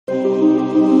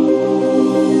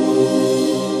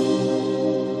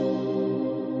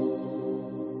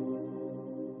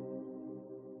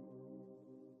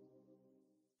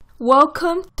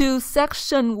Welcome to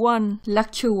Section 1,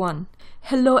 Lecture 1.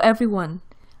 Hello everyone,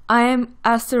 I am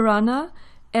Asarana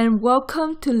and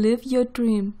welcome to Live Your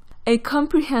Dream, a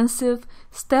comprehensive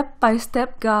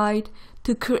step-by-step guide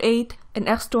to create an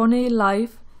extraordinary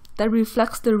life that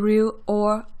reflects the real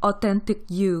or authentic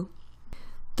you.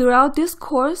 Throughout this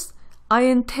course, I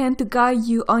intend to guide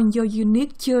you on your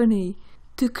unique journey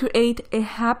to create a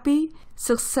happy,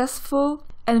 successful,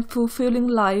 and fulfilling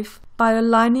life by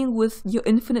aligning with your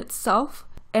infinite self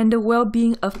and the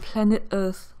well-being of planet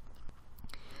Earth.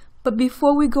 But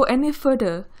before we go any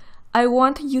further, I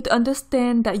want you to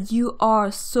understand that you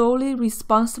are solely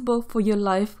responsible for your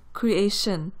life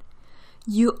creation.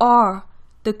 You are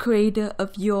the creator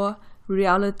of your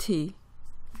reality.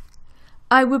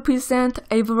 I will present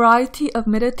a variety of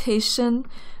meditation,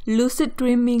 lucid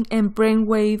dreaming, and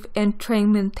brainwave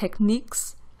entrainment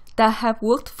techniques that have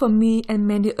worked for me and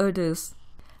many others.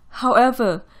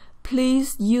 However,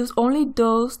 please use only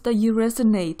those that you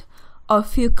resonate or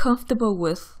feel comfortable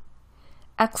with.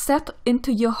 Accept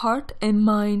into your heart and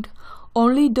mind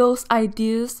only those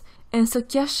ideas and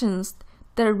suggestions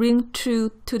that ring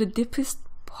true to the deepest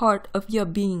part of your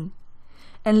being,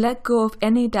 and let go of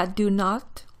any that do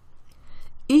not.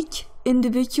 Each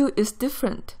individual is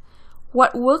different.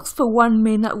 What works for one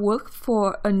may not work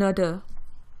for another.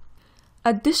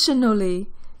 Additionally,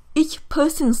 each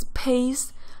person's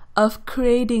pace of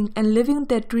creating and living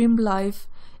their dream life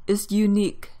is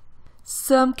unique.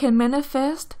 Some can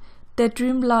manifest their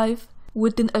dream life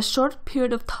within a short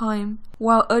period of time,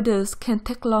 while others can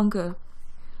take longer.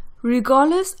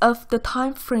 Regardless of the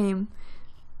time frame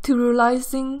to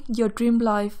realizing your dream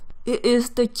life, it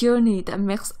is the journey that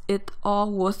makes it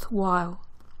all worthwhile.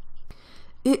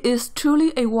 It is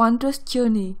truly a wondrous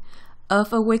journey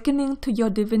of awakening to your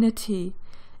divinity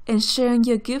and sharing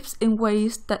your gifts in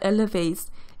ways that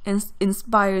elevates and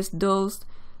inspires those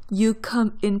you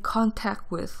come in contact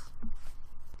with.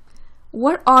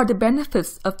 What are the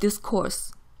benefits of this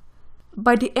course?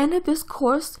 By the end of this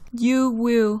course, you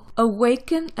will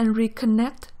awaken and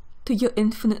reconnect to your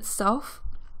infinite self.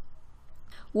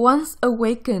 Once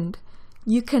awakened,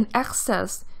 you can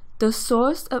access the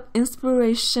source of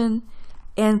inspiration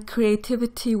and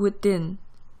creativity within.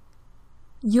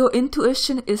 Your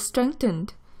intuition is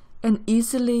strengthened and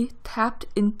easily tapped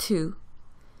into.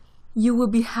 You will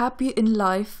be happier in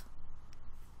life.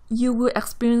 You will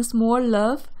experience more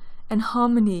love and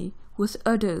harmony with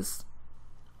others.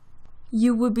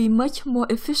 You will be much more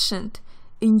efficient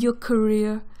in your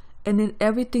career and in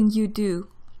everything you do.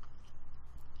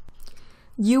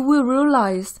 You will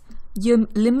realize your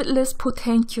limitless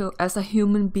potential as a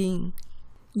human being.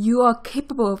 You are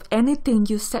capable of anything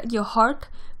you set your heart,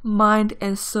 mind,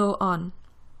 and soul on.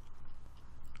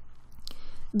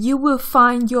 You will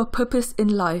find your purpose in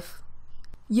life.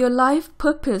 Your life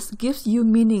purpose gives you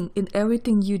meaning in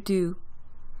everything you do.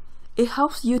 It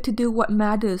helps you to do what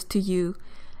matters to you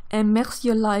and makes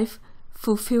your life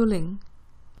fulfilling.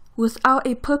 Without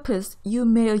a purpose, you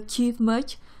may achieve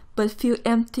much but feel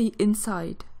empty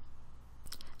inside.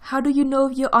 How do you know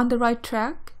you're on the right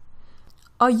track?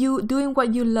 Are you doing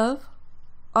what you love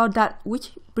or that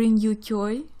which brings you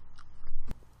joy?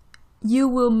 You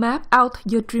will map out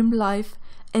your dream life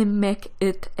and make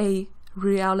it a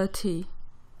reality.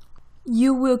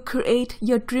 You will create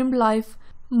your dream life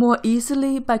more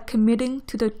easily by committing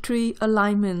to the 3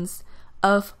 alignments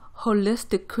of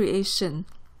holistic creation.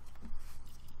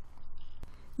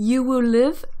 You will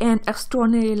live an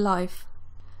extraordinary life,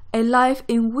 a life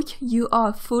in which you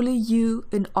are fully you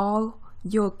in all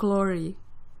your glory,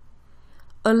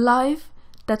 a life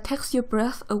that takes your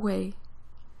breath away,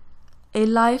 a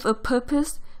life of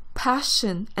purpose,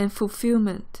 passion, and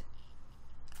fulfillment.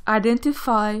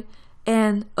 Identify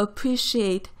and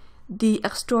appreciate the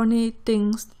extraordinary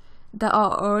things that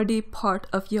are already part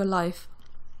of your life.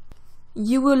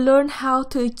 You will learn how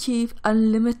to achieve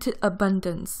unlimited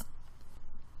abundance.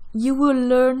 You will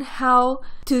learn how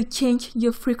to change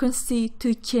your frequency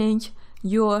to change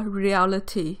your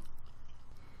reality.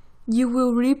 You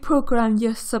will reprogram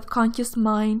your subconscious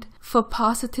mind for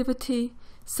positivity,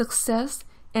 success,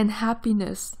 and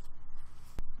happiness.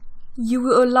 You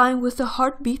will align with the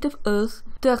heartbeat of Earth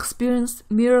to experience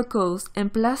miracles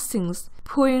and blessings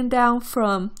pouring down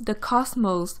from the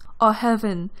cosmos or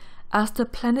heaven as the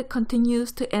planet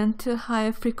continues to enter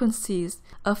higher frequencies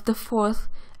of the 4th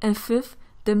and 5th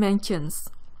dimensions.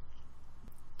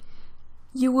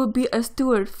 You will be a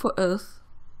steward for Earth.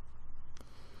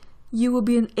 You will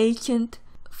be an agent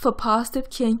for positive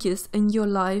changes in your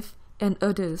life and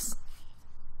others.